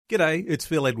G'day, it's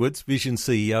Phil Edwards, Vision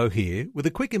CEO here, with a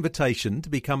quick invitation to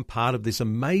become part of this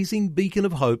amazing beacon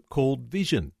of hope called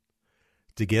Vision.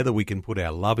 Together we can put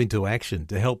our love into action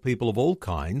to help people of all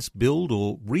kinds build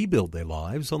or rebuild their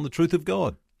lives on the truth of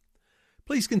God.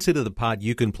 Please consider the part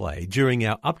you can play during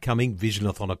our upcoming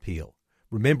Visionathon appeal,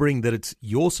 remembering that it's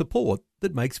your support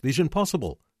that makes Vision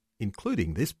possible,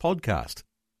 including this podcast.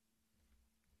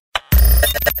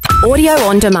 Audio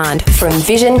on demand from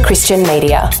Vision Christian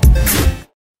Media.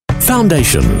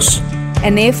 Foundations.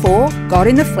 And therefore, God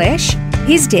in the flesh,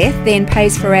 his death then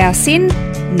pays for our sin,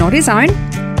 not his own,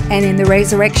 and in the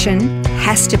resurrection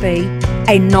has to be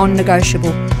a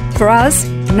non-negotiable. For us,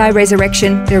 no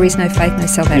resurrection, there is no faith, no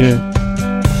salvation.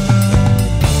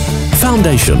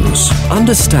 Foundations.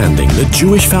 Understanding the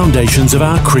Jewish foundations of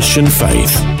our Christian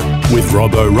faith with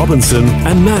Robbo Robinson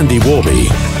and Mandy Warby.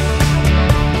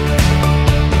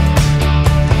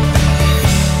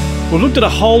 We've looked at a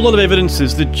whole lot of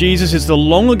evidences that Jesus is the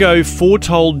long ago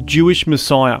foretold Jewish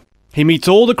Messiah. He meets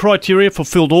all the criteria,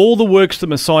 fulfilled all the works that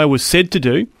Messiah was said to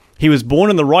do. He was born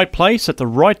in the right place at the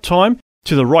right time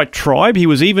to the right tribe. He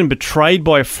was even betrayed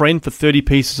by a friend for 30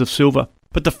 pieces of silver.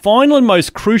 But the final and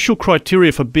most crucial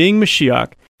criteria for being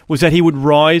Mashiach was that he would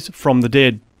rise from the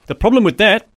dead. The problem with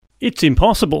that, it's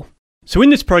impossible. So in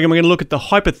this program, we're going to look at the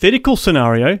hypothetical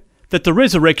scenario that the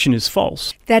resurrection is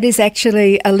false. That is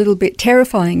actually a little bit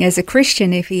terrifying. As a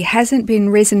Christian, if he hasn't been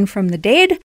risen from the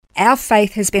dead, our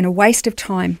faith has been a waste of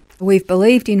time. We've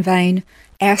believed in vain.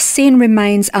 Our sin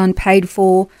remains unpaid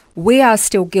for. We are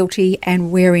still guilty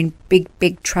and we're in big,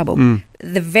 big trouble.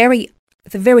 The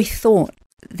very thought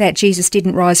that Jesus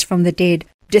didn't rise from the dead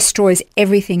destroys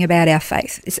everything about our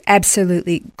faith. It's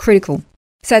absolutely critical.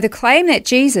 So the claim that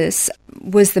Jesus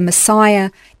was the Messiah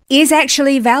is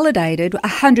actually validated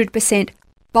 100%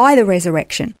 by the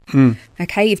resurrection.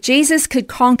 Okay, if Jesus could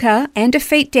conquer and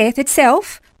defeat death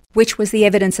itself, which was the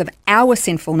evidence of our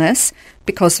sinfulness,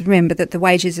 because remember that the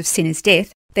wages of sin is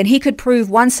death, then he could prove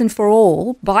once and for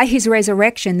all by his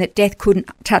resurrection that death couldn't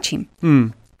touch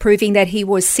him, proving that he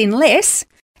was sinless,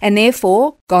 and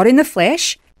therefore God in the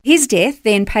flesh, his death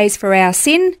then pays for our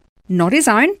sin, not his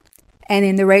own, and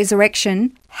in the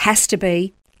resurrection has to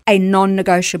be a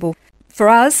non-negotiable. For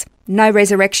us, no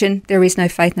resurrection, there is no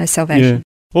faith, no salvation. Yeah.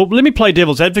 Well, let me play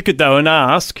devil's advocate, though, and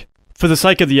ask, for the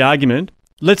sake of the argument,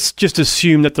 let's just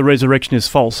assume that the resurrection is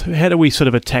false. How do we sort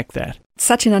of attack that?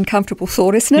 Such an uncomfortable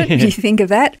thought, isn't it? You think of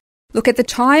that? Look, at the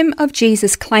time of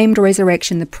Jesus' claimed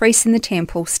resurrection, the priests in the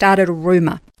temple started a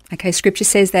rumour. Okay, Scripture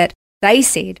says that they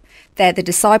said that the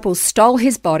disciples stole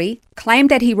his body,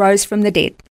 claimed that he rose from the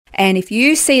dead. And if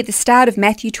you see at the start of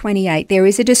Matthew 28, there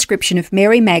is a description of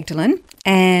Mary Magdalene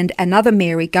and another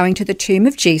Mary going to the tomb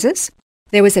of Jesus.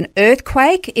 There was an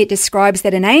earthquake. It describes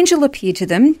that an angel appeared to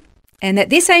them and that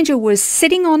this angel was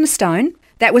sitting on a stone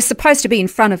that was supposed to be in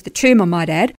front of the tomb, I might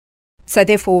add. So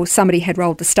therefore, somebody had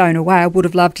rolled the stone away. I would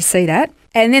have loved to see that.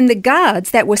 And then the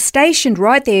guards that were stationed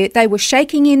right there, they were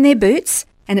shaking in their boots,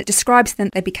 and it describes them,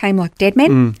 they became like dead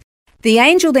men. The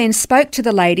angel then spoke to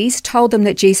the ladies, told them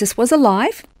that Jesus was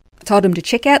alive, told them to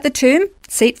check out the tomb,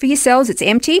 see it for yourselves, it's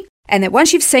empty, and that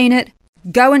once you've seen it,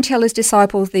 go and tell his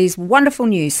disciples these wonderful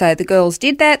news. So the girls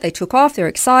did that, they took off, they're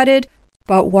excited.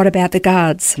 But what about the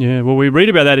guards? Yeah, well, we read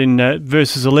about that in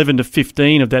verses 11 to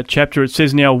 15 of that chapter. It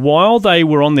says, "Now, while they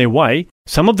were on their way,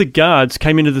 some of the guards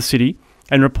came into the city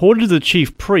and reported to the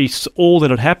chief priests all that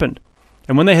had happened.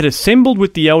 And when they had assembled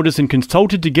with the elders and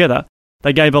consulted together,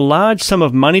 they gave a large sum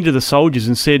of money to the soldiers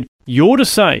and said, 'You're to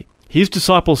say, his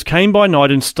disciples came by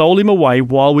night and stole him away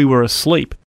while we were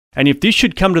asleep. And if this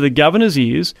should come to the governor's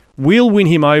ears, we'll win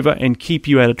him over and keep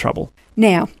you out of trouble.'"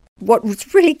 Now, what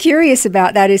was really curious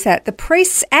about that is that the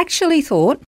priests actually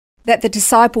thought that the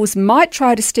disciples might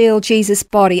try to steal Jesus'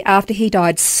 body after he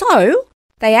died. So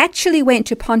they actually went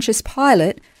to Pontius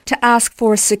Pilate to ask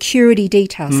for a security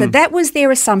detail. So that was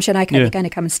their assumption. Okay, they're going to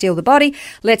come and steal the body.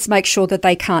 Let's make sure that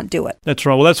they can't do it. That's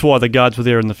right. Well, that's why the guards were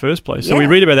there in the first place. So we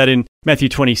read about that in Matthew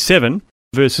 27,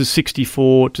 verses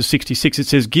 64 to 66. It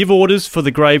says, "Give orders for the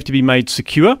grave to be made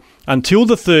secure until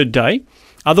the third day.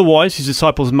 Otherwise, his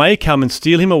disciples may come and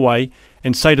steal him away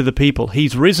and say to the people,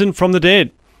 'He's risen from the dead.'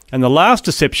 And the last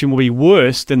deception will be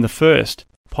worse than the first."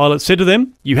 Pilate said to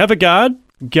them, "You have a guard.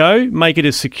 Go, make it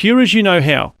as secure as you know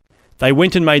how." They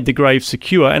went and made the grave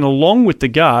secure, and along with the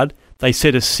guard, they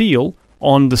set a seal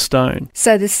on the stone.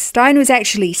 So the stone was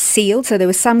actually sealed, so there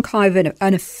was some kind of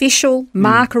an official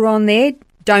marker on there,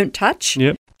 don't touch.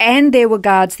 Yep. And there were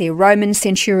guards there, Roman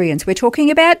centurions. We're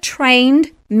talking about trained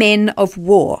men of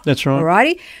war. That's right.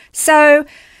 Alrighty? So,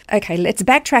 okay, let's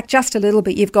backtrack just a little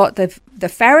bit. You've got the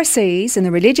Pharisees and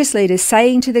the religious leaders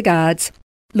saying to the guards,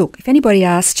 look, if anybody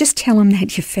asks, just tell them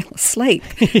that you fell asleep.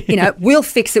 We'll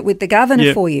fix it with the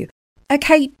governor for you.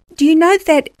 Okay, do you know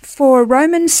that for a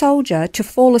Roman soldier to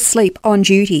fall asleep on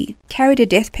duty carried a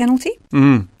death penalty?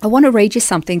 I want to read you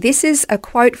something. This is a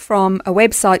quote from a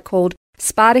website called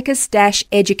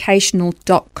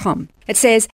Spartacus-educational.com. It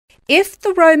says, if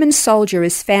the Roman soldier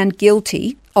is found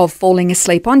guilty of falling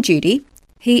asleep on duty,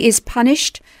 he is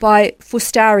punished by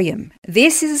fustarium.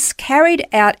 This is carried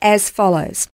out as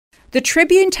follows. The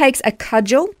tribune takes a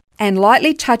cudgel and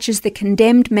lightly touches the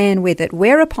condemned man with it,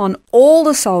 whereupon all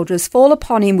the soldiers fall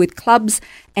upon him with clubs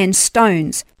and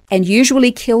stones and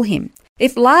usually kill him.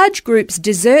 If large groups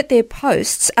desert their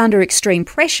posts under extreme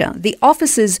pressure, the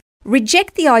officers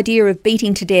reject the idea of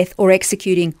beating to death or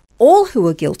executing all who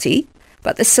are guilty,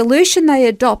 but the solution they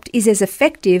adopt is as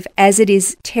effective as it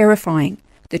is terrifying.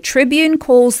 The tribune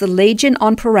calls the legion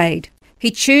on parade.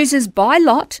 He chooses by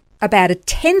lot about a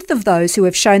tenth of those who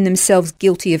have shown themselves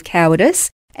guilty of cowardice,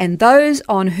 and those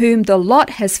on whom the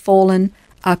lot has fallen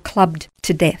are clubbed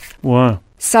to death. Wow.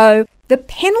 So the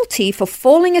penalty for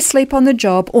falling asleep on the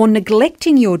job or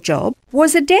neglecting your job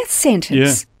was a death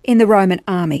sentence in the Roman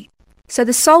army. So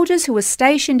the soldiers who were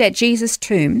stationed at Jesus'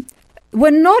 tomb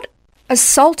were not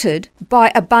assaulted by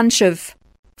a bunch of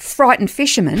frightened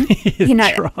fishermen.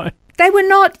 That's right. They were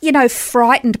not,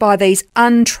 frightened by these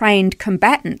untrained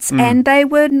combatants, and they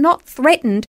were not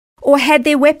threatened or had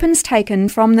their weapons taken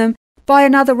from them by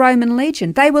another Roman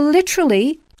legion. They were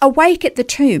literally awake at the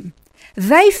tomb.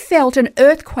 They felt an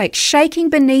earthquake shaking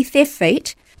beneath their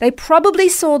feet. They probably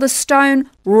saw the stone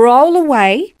roll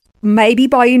away, maybe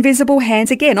by invisible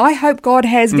hands. Again, I hope God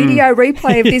has video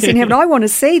replay of this in heaven. I want to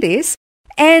see this.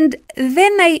 And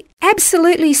then they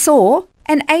absolutely saw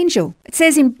an angel. It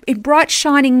says in bright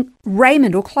shining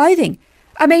raiment or clothing.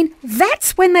 I mean,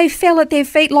 that's when they fell at their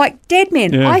feet like dead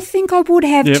men. Yeah. I think I would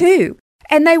have too.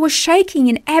 And they were shaking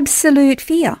in absolute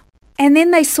fear. And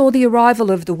then they saw the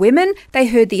arrival of the women. They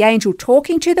heard the angel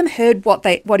talking to them, heard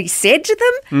what he said to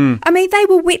them. I mean, they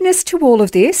were witness to all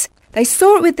of this. They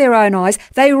saw it with their own eyes.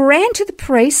 They ran to the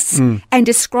priests and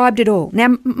described it all.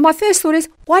 Now, my first thought is,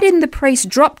 why didn't the priests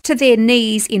drop to their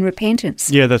knees in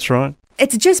repentance? Yeah, that's right.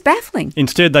 It's just baffling.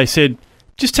 Instead, they said,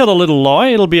 just tell a little lie,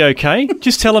 it'll be okay.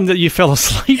 Just tell them that you fell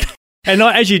asleep. And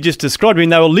as you just described, they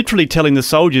were literally telling the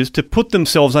soldiers to put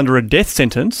themselves under a death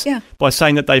sentence by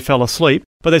saying that they fell asleep.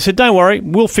 But they said, don't worry,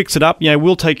 we'll fix it up.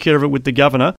 We'll take care of it with the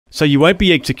governor, so you won't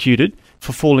be executed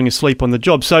for falling asleep on the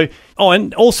job. So,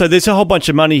 and also there's a whole bunch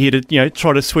of money here to,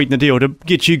 try to sweeten the deal to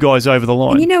get you guys over the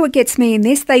line. And you know what gets me in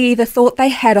this? They either thought they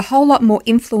had a whole lot more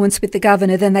influence with the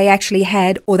governor than they actually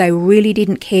had, or they really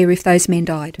didn't care if those men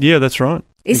died. Yeah, that's right.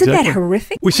 Isn't that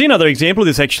horrific? We see another example of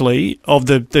this, actually, of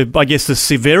the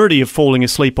severity of falling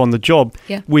asleep on the job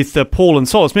with Paul and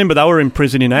Silas. Remember, they were in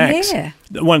prison in Acts. Yeah.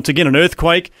 Once again, an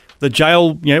earthquake, the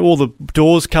jail, all the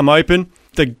doors come open.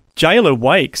 The jailer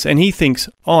wakes and he thinks,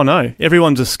 oh no,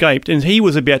 everyone's escaped. And he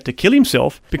was about to kill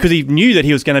himself because he knew that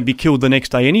he was going to be killed the next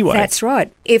day anyway. That's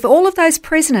right. If all of those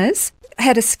prisoners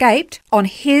had escaped on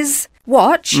his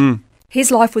watch, his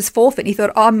life was forfeit. He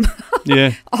thought, I'm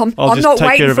not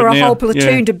waiting for a whole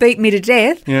platoon to beat me to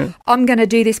death. Yeah. I'm going to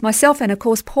do this myself. And of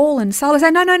course, Paul and Silas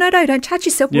say, no, don't touch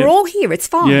yourself. We're all here. It's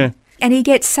fine. Yeah. And he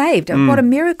gets saved. What a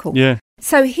miracle. Yeah.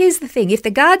 So here's the thing. If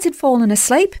the guards had fallen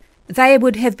asleep, they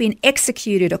would have been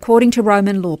executed according to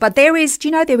Roman law. But there is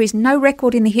no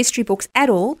record in the history books at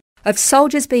all of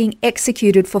soldiers being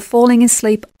executed for falling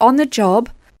asleep on the job,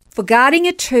 for guarding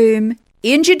a tomb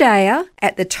in Judea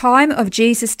at the time of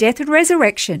Jesus' death and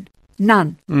resurrection.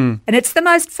 None. And it's the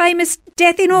most famous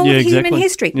death in all of human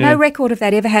history. Yeah. No record of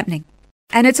that ever happening.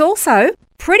 And it's also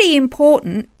pretty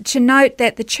important to note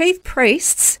that the chief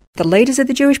priests, the leaders of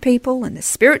the Jewish people and the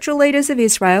spiritual leaders of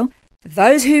Israel,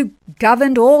 those who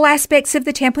governed all aspects of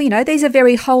the temple, these are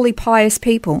very holy, pious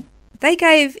people. They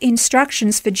gave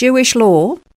instructions for Jewish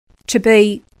law to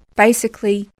be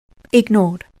basically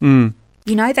ignored.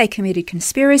 They committed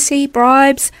conspiracy,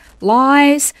 bribes,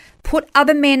 lies, put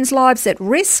other men's lives at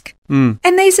risk. And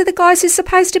these are the guys who are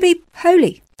supposed to be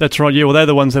holy. That's right. Yeah, well, they're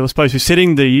the ones that were supposed to be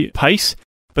setting the pace,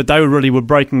 but they were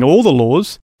breaking all the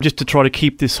laws just to try to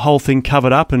keep this whole thing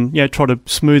covered up and try to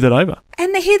smooth it over.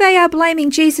 And here they are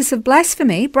blaming Jesus of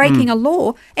blasphemy, breaking a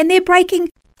law, and they're breaking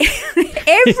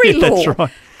every law. That's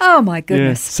right. Oh, my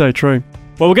goodness. Yeah, so true.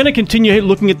 Well, we're going to continue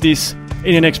looking at this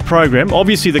in the next program.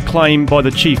 Obviously, the claim by the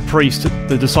chief priest that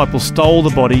the disciples stole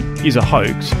the body is a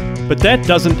hoax, but that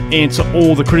doesn't answer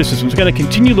all the criticisms. We're going to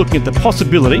continue looking at the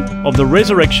possibility of the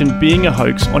resurrection being a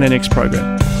hoax on our next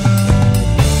program.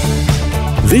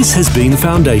 This has been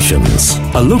Foundations,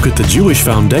 a look at the Jewish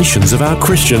foundations of our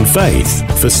Christian faith.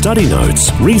 For study notes,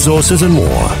 resources and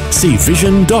more, see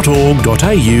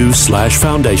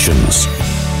vision.org.au/foundations.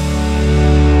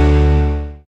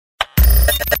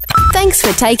 Thanks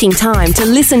for taking time to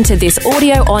listen to this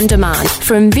audio on demand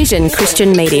from Vision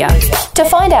Christian Media. To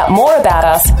find out more about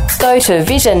us, go to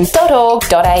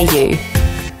vision.org.au.